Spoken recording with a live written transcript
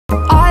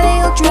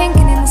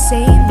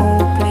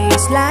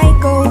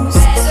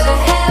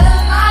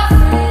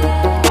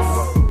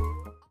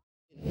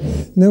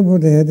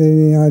Nobody had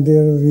any idea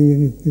of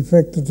the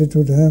effect that it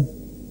would have.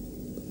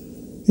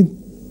 It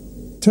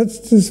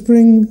touched a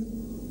spring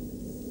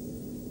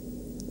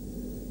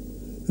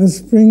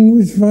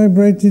which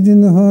vibrated in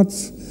the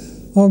hearts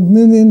of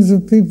millions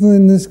of people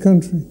in this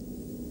country.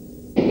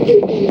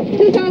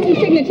 2,000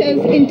 signatures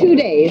in 2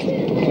 days.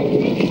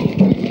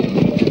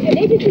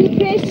 Edited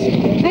press,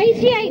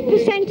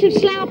 88% of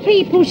Slough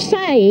people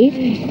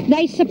say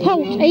they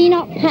support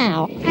Enoch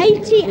Powell.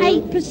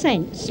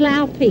 88%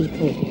 Slough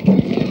people.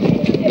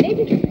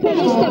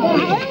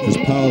 As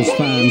Powell's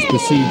fans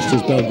besieged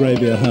his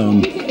Belgravia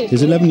home,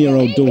 his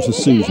 11-year-old daughter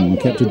Susan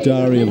kept a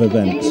diary of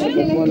events.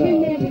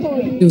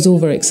 It was all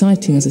very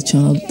exciting as a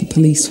child. The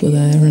police were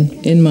there, and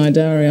in my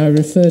diary I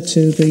refer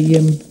to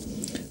the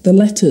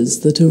letters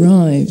that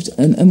arrived,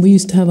 and we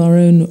used to have our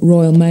own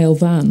Royal Mail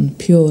van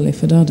purely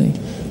for Daddy,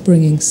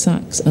 bringing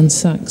sacks and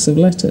sacks of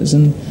letters.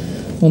 And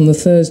on the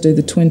Thursday,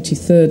 the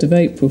 23rd of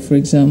April, for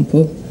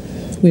example,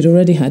 we'd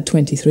already had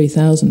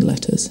 23,000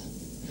 letters.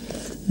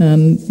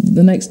 And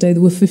the next day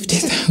there were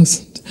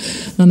 50,000.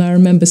 And I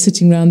remember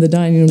sitting round the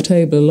dining room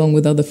table along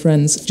with other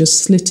friends,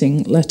 just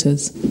slitting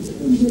letters.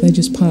 They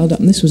just piled up,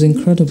 and this was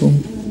incredible.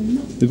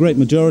 The great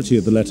majority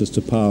of the letters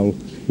to Powell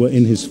were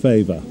in his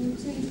favour.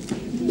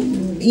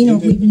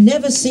 Enoch, we've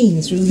never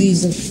seen through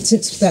these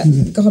since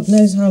that, God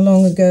knows how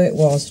long ago it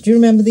was. Do you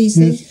remember these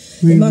things?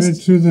 Yes, we read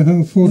through the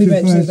whole 45,000. We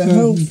read through the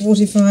whole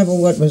 45, or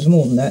what was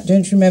more than that.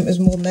 Don't you remember it was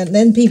more than that?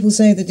 Then people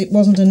say that it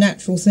wasn't a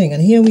natural thing,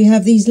 and here we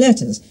have these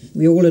letters.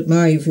 We all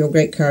admire you for your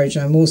great courage.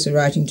 I'm also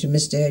writing to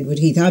Mr. Edward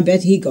Heath. I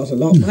bet he got a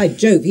lot. By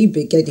Jove, he'd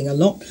be getting a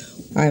lot.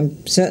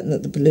 I'm certain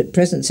that the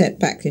present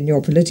setback in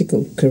your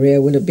political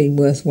career will have been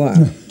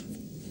worthwhile.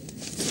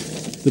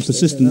 The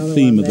persistent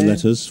theme of the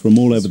letters from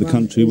all over the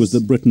country was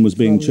that Britain was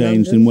being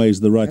changed in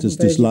ways the writers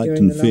disliked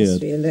and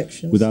feared,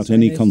 without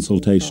any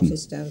consultation.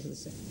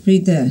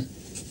 Read there.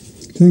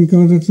 Thank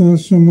God at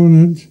last someone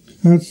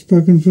had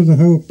outspoken for the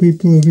whole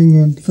people of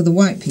England. For the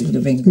white people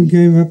of England. Who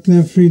gave up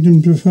their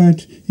freedom to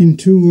fight in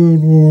 2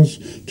 world wars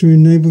to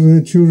enable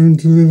their children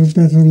to live a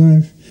better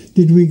life.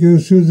 Did we go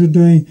through the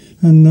day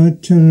and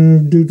night terror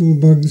of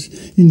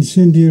doodlebugs,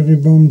 incendiary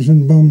bombs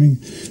and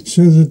bombing,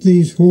 so that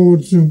these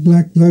hordes of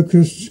black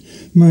locusts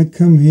might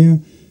come here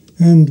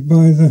and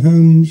buy the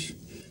homes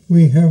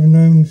we have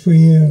known for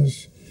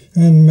years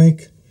and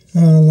make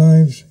our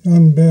lives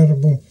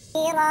unbearable?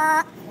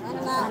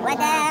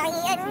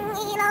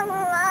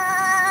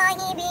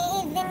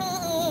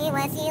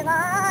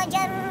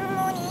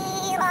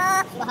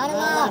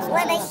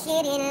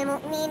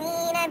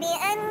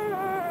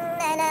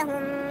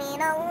 لهم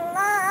من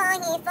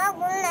الله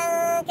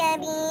فضلا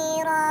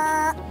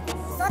كبيرا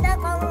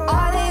صدق الله.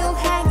 Are they all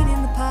hanging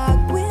in the park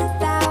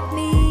without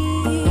me?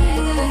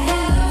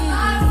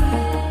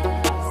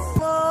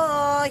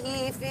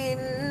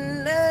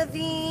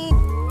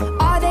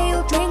 Are they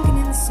all drinking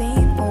in the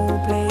same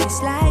old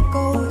place like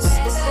ghosts?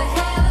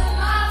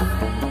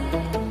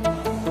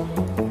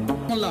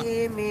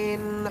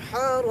 من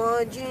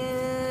حرج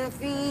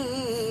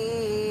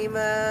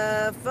فيما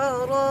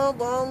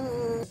فرض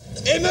الله.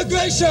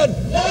 Immigration!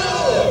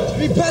 No!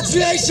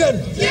 Repatriation!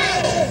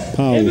 Yes!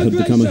 Powell had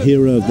become a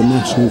hero of the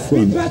National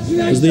Front,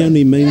 as the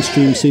only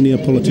mainstream senior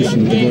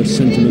politician to voice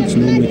sentiments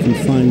normally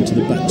confined to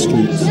the back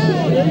streets.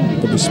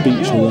 But the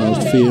speech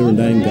aroused fear and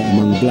anger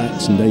among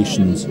blacks and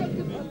Asians.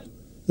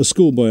 A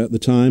schoolboy at the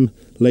time,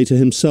 later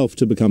himself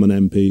to become an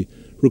MP,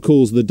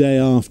 recalls the day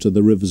after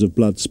the Rivers of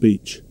Blood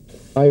speech.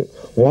 I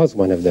was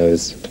one of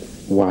those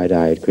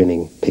wide-eyed,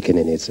 grinning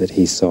pickaninnies that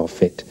he saw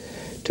fit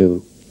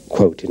to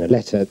quote in a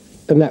letter.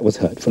 And that was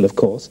hurtful, of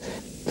course.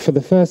 For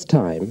the first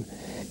time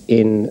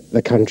in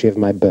the country of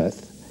my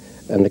birth,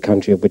 and the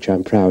country of which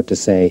I'm proud to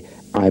say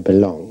I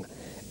belong,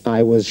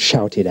 I was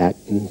shouted at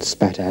and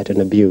spat at and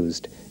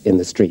abused in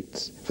the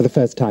streets. For the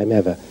first time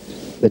ever,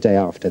 the day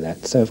after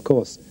that. So, of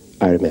course,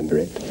 I remember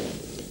it.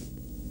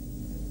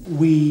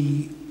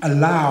 We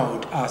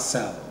allowed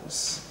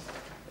ourselves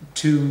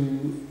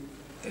to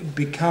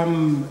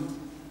become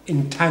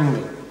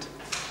entangled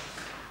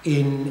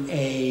in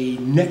a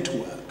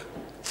network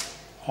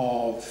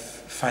of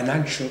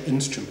financial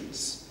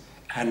instruments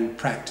and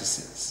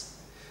practices,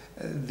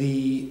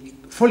 the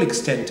full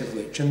extent of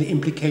which and the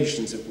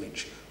implications of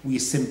which we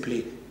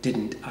simply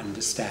didn't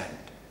understand.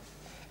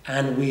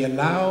 And we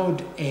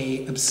allowed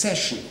an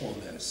obsession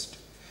almost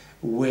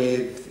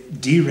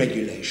with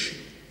deregulation,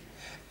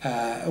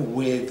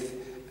 with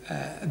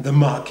the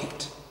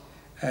market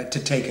to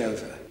take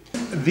over.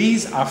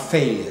 These are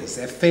failures.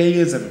 They're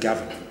failures of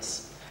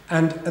governance.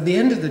 And at the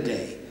end of the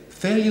day,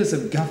 failures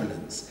of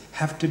governance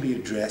have to be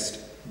addressed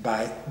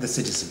by the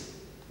citizen,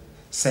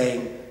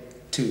 saying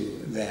to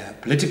their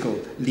political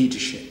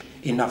leadership,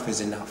 enough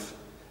is enough,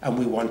 and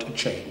we want a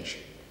change.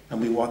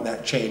 And we want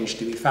that change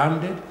to be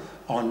founded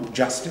on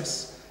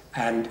justice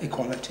and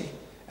equality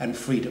and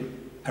freedom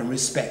and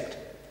respect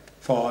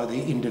for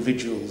the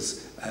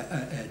individual's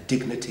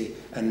dignity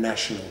and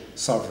national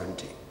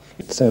sovereignty.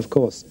 So, of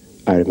course,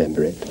 I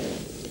remember it.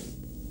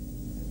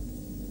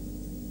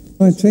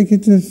 I take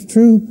it as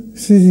true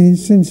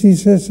since he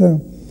says so.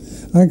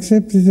 I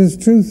accept it as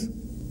truth.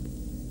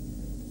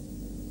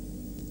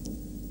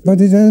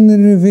 But it only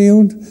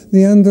revealed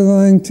the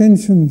underlying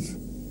tensions.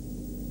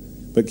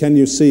 But can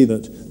you see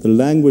that the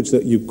language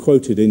that you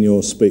quoted in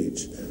your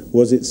speech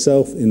was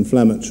itself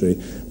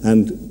inflammatory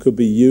and could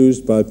be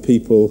used by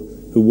people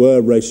who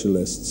were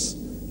racialists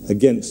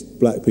against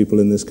black people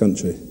in this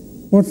country?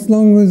 What's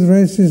wrong with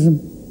racism?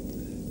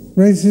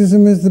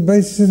 Racism is the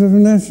basis of a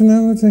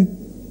nationality.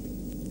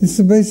 It's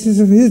the basis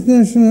of his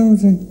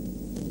nationality.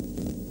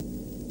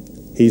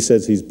 He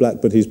says he's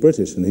black, but he's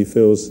British, and he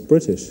feels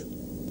British.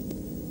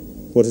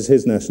 What is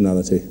his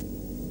nationality?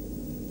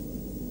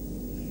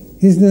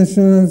 His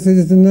nationality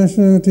is the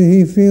nationality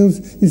he feels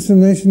is the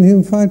nation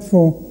he'll fight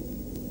for.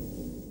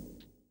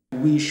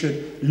 We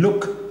should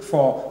look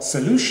for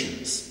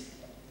solutions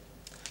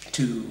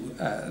to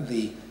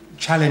the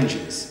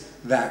challenges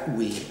that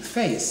we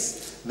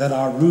face that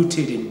are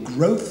rooted in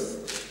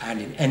growth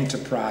and in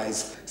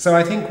enterprise. So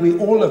I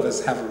think all of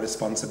us have a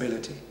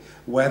responsibility,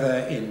 whether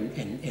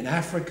in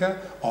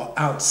Africa or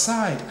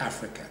outside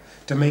Africa,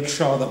 to make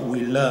sure that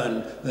we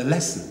learn the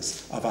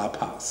lessons of our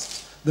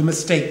past, the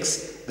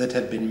mistakes that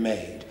have been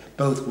made,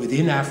 both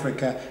within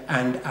Africa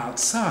and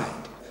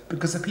outside,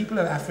 because the people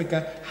of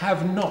Africa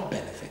have not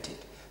benefited.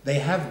 They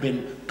have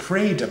been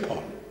preyed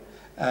upon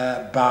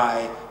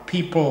by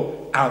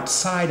people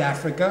outside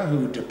Africa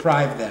who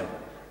deprive them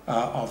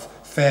of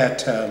fair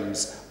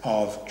terms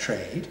of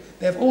trade.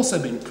 They have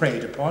also been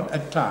preyed upon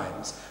at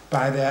times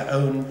by their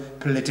own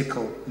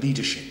political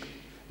leadership.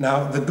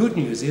 Now, the good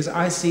news is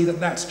I see that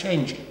that's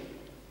changing.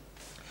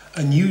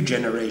 A new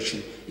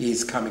generation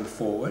is coming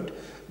forward,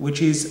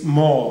 which is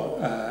more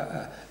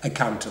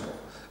accountable.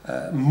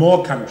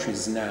 More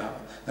countries now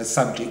are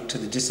subject to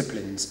the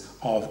disciplines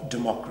of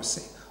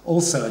democracy.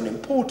 Also, and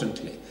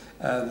importantly,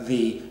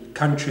 the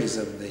countries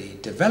of the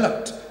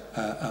developed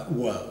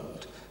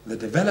world, the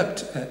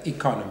developed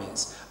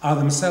economies, are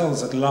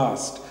themselves at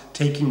last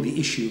taking the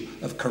issue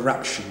of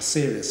corruption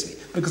seriously,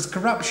 because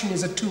corruption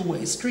is a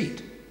two-way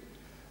street.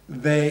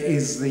 There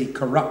is the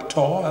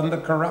corruptor and the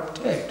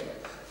corrupted.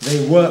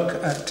 They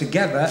work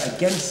together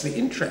against the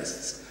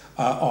interests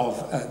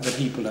of the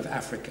people of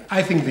Africa.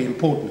 I think the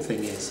important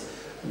thing is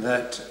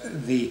that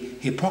the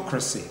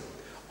hypocrisy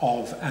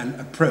of an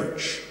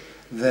approach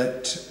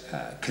that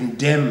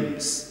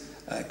condemns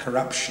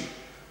corruption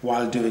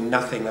while doing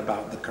nothing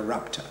about the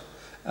corrupter,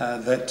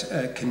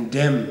 that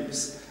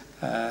condemns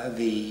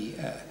the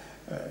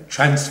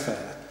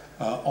transfer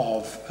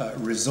of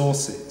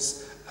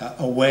resources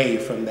away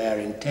from their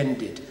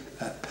intended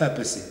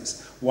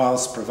purposes,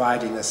 whilst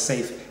providing a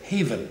safe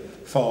haven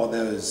for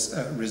those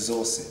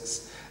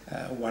resources.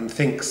 One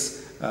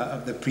thinks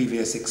of the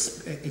previous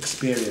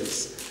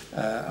experience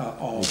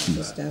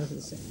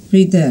of...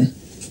 Read there.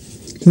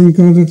 Thank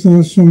God at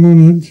last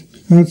someone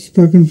had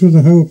outspoken for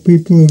the whole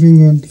people of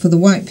England. For the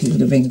white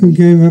people of England.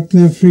 Who gave up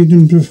their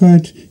freedom to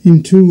fight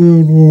in 2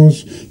 world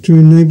wars to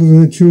enable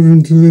their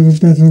children to live a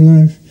better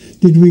life.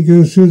 Did we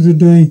go through the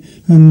day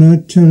and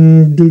night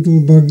terror of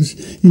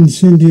doodlebugs,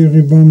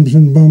 incendiary bombs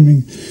and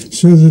bombing,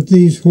 so that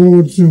these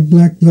hordes of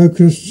black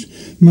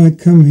locusts might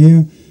come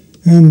here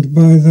and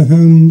buy the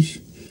homes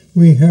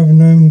we have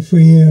known for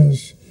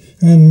years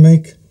and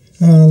make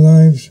our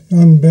lives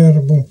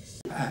unbearable?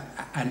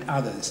 And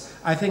others.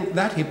 I think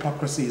that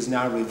hypocrisy is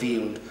now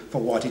revealed for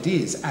what it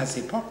is, as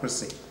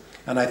hypocrisy.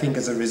 And I think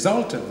as a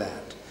result of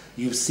that,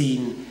 you've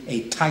seen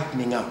a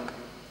tightening up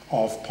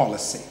of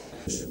policy.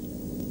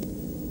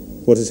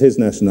 What is his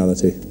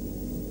nationality?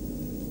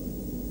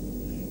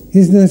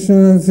 His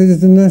nationality is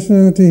the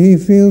nationality he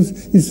feels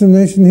is the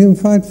nation he'll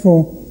fight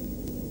for.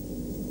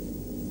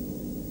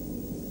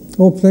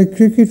 Or play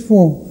cricket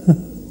for.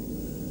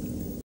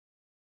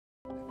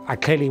 I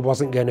clearly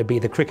wasn't going to be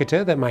the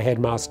cricketer that my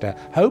headmaster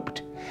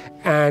hoped,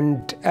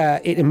 and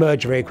it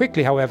emerged very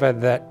quickly, however,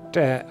 that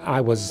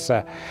I was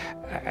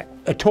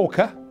a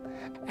talker,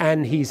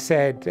 and he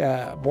said,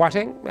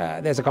 Boateng,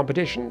 there's a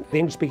competition, the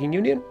English-speaking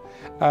union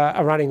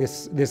are running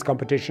this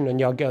competition, and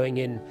you're going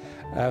in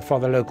for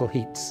the local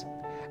heats.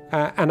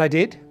 And I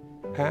did,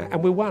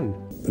 and we won.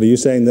 But are you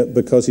saying that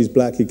because he's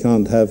black he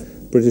can't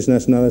have British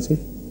nationality?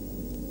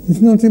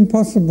 It's not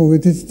impossible,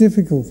 it is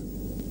difficult.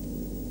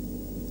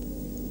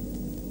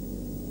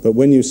 But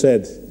when you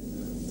said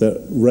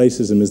that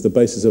racism is the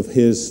basis of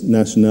his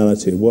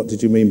nationality, what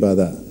did you mean by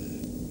that?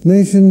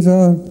 Nations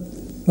are,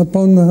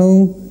 upon the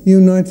whole,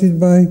 united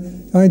by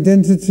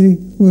identity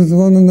with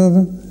one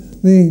another,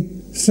 the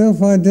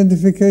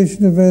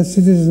self-identification of our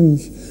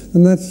citizens,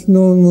 and that's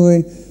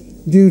normally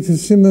due to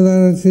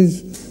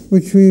similarities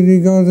which we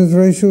regard as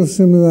racial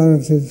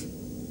similarities.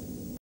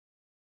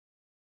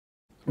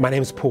 My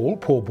name is Paul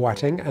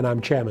Boateng, and I'm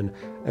chairman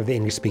of the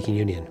English-speaking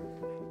union.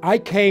 I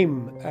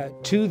came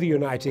to the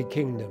United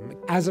Kingdom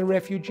as a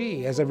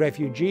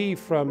refugee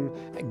from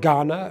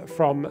Ghana,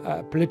 from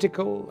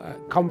political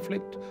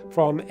conflict,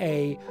 from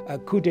a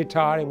coup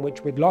d'etat in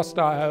which we'd lost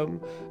our home.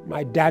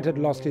 My dad had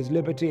lost his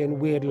liberty and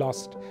we had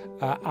lost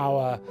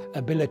our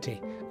ability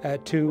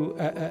to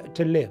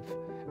live.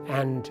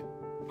 And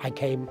I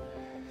came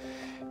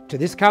to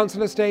this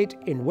council estate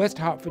in West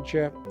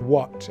Hertfordshire.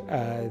 What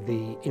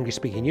the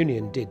English-speaking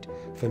union did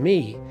for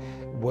me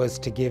was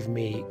to give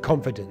me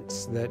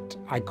confidence that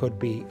I could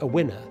be a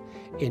winner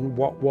in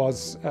what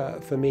was,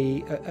 for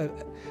me, a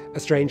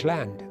strange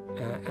land.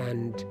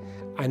 And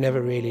I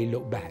never really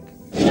looked back.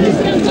 Thank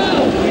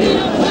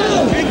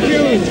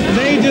you,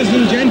 ladies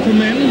and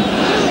gentlemen,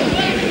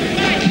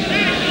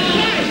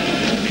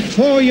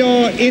 for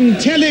your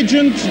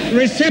intelligent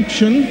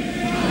reception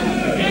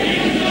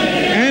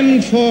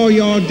and for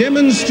your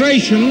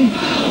demonstration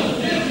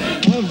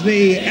of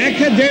the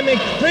academic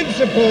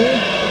principle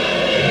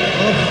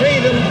of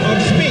freedom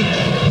of speech.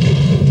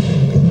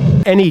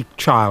 Any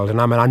child, and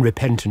I'm an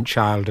unrepentant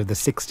child of the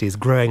 60s,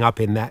 growing up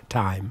in that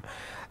time,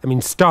 I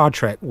mean, Star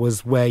Trek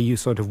was where you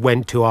sort of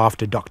went to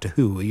after Doctor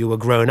Who. You were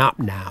grown up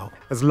now,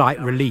 as light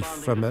relief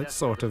from a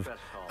sort of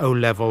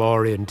O-level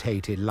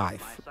orientated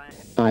life.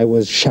 I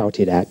was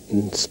shouted at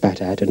and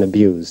spat at and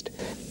abused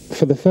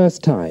for the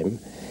first time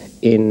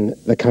in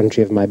the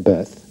country of my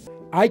birth.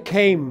 I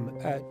came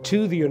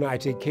to the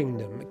United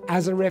Kingdom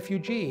as a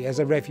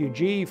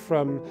refugee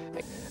from...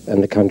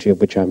 And the country of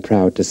which I'm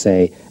proud to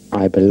say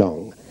I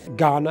belong.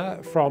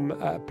 Ghana, from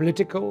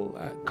political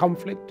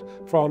conflict,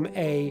 from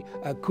a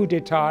coup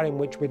d'etat in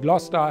which we'd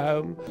lost our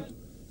home.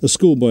 A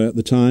schoolboy at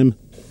the time.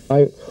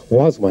 I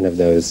was one of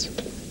those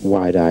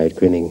wide-eyed,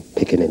 grinning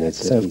pickaninnies,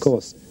 so of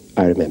course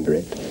I remember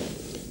it.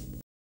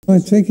 I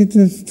take it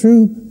as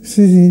true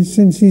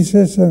since he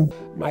says so.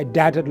 My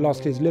dad had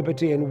lost his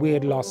liberty and we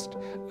had lost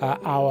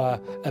our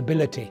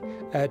ability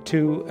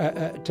to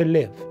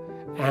live.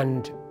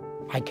 And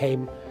I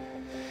came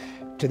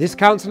to this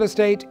council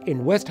estate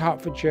in West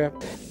Hertfordshire.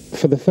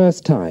 For the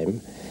first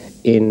time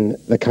in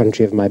the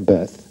country of my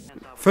birth.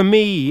 For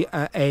me,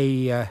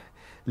 a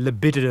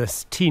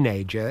libidinous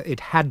teenager, it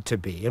had to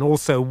be, and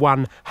also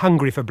one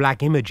hungry for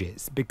black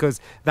images, because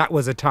that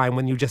was a time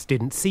when you just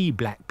didn't see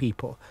black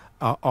people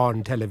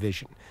on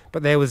television.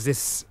 But there was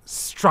this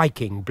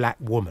striking black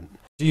woman.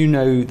 Do you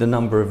know the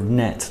number of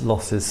net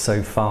losses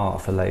so far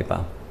for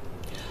Labour?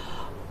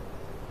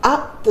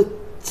 At the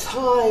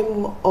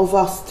time of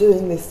us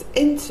doing this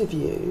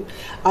interview,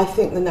 I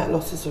think the net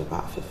losses are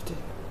about 50.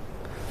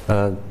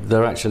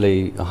 There are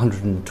actually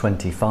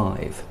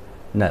 125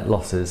 net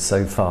losses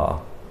so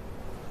far.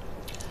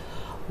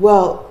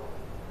 Well,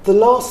 the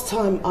last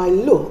time I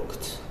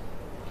looked,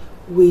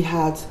 we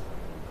had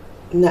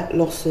net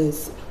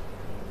losses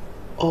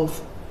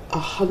of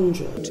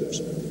 100.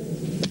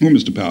 Well,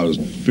 Mr. Powell is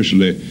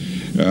officially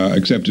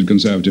accepted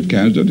Conservative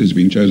candidate. He's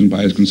been chosen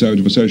by his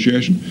Conservative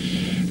Association.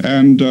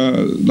 And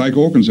like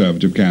all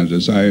Conservative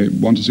candidates, I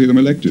want to see them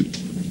elected.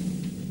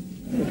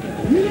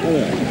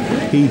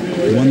 He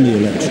won the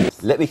election.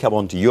 Let me come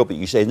on to you, but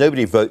you say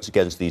nobody votes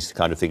against these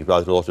kind of things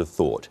without a lot of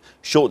thought.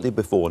 Shortly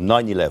before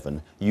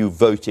 9/11, you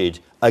voted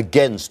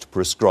against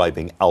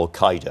prescribing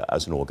Al-Qaeda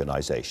as an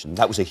organisation.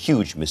 That was a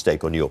huge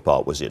mistake on your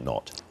part, was it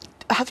not?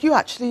 Have you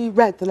actually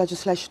read the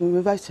legislation we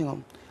were voting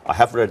on? I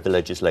have read the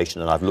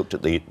legislation and I've looked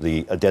at the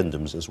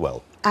addendums as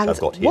well. And I've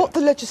got here. What the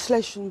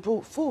legislation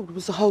brought forward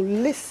was a whole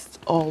list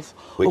of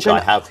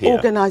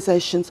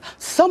organisations,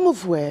 some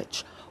of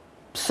which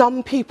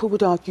some people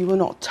would argue were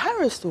not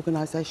terrorist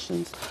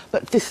organisations,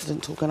 but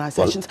dissident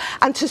organisations. Well,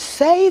 and to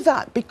say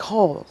that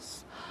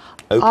because...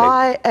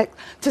 Okay.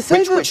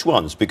 Which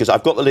ones? Because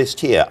I've got the list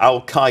here.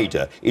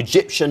 Al-Qaeda,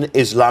 Egyptian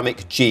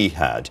Islamic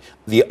Jihad,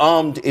 the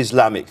Armed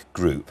Islamic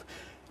Group,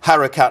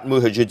 Harakat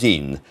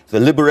Mujahideen,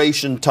 the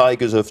Liberation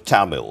Tigers of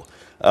Tamil,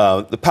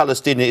 the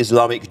Palestinian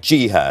Islamic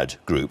Jihad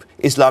Group,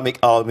 Islamic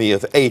Army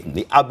of Aden,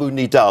 the Abu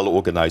Nidal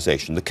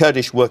organisation, the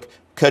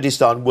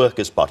Kurdistan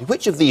Workers' Party.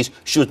 Which of these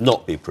should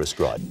not be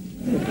prescribed?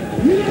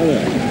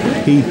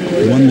 He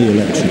won the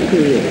election,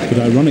 but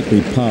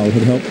ironically Powell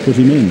had helped put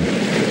him in.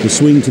 The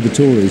swing to the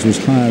Tories was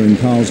higher in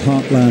Powell's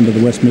heartland of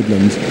the West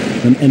Midlands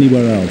than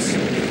anywhere else.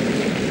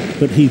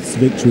 But Heath's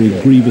victory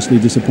grievously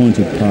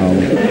disappointed Powell,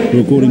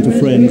 who, according to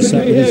friends,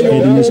 sat with his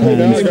head in his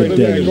hands for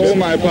days.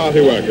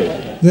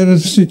 There are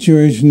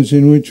situations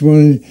in which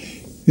one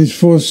is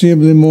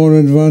foreseeably more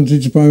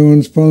advantaged by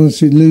one's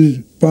party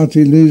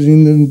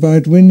losing than by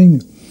it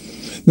winning.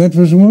 That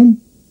was one.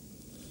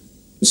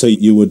 So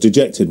you were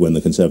dejected when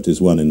the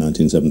Conservatives won in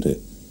 1970?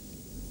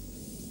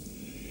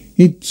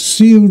 It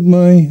sealed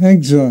my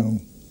exile.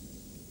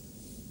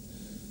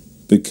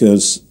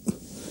 Because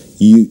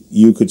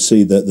you could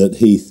see that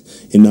Heath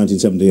in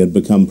 1970 had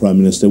become Prime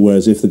Minister,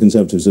 whereas if the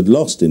Conservatives had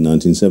lost in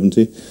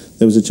 1970,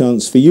 there was a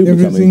chance for you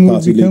becoming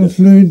party leader. Everything would become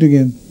fluid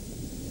again.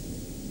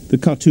 The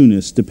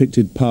cartoonist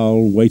depicted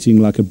Powell waiting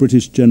like a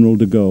British General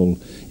de Gaulle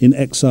in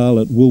exile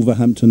at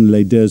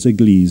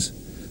Wolverhampton-les-Deux-Églises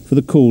for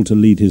the call to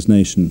lead his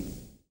nation.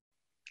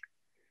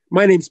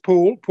 My name's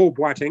Paul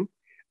Boiting,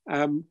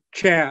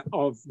 chair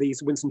of the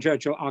Sir Winston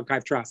Churchill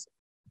Archive Trust.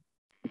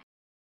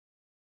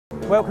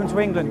 Welcome to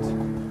England.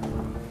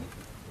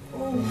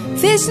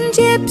 Fish and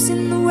chips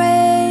in the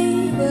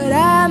way, but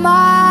am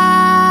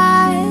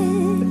I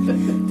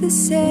the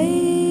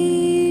same?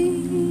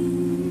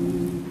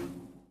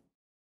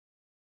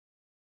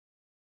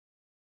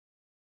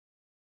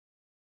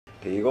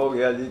 ठीक हो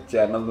गया जी।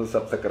 Channel को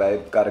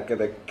subscribe करके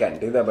ते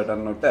घंटे का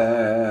button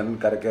tan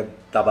करके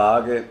दबा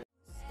के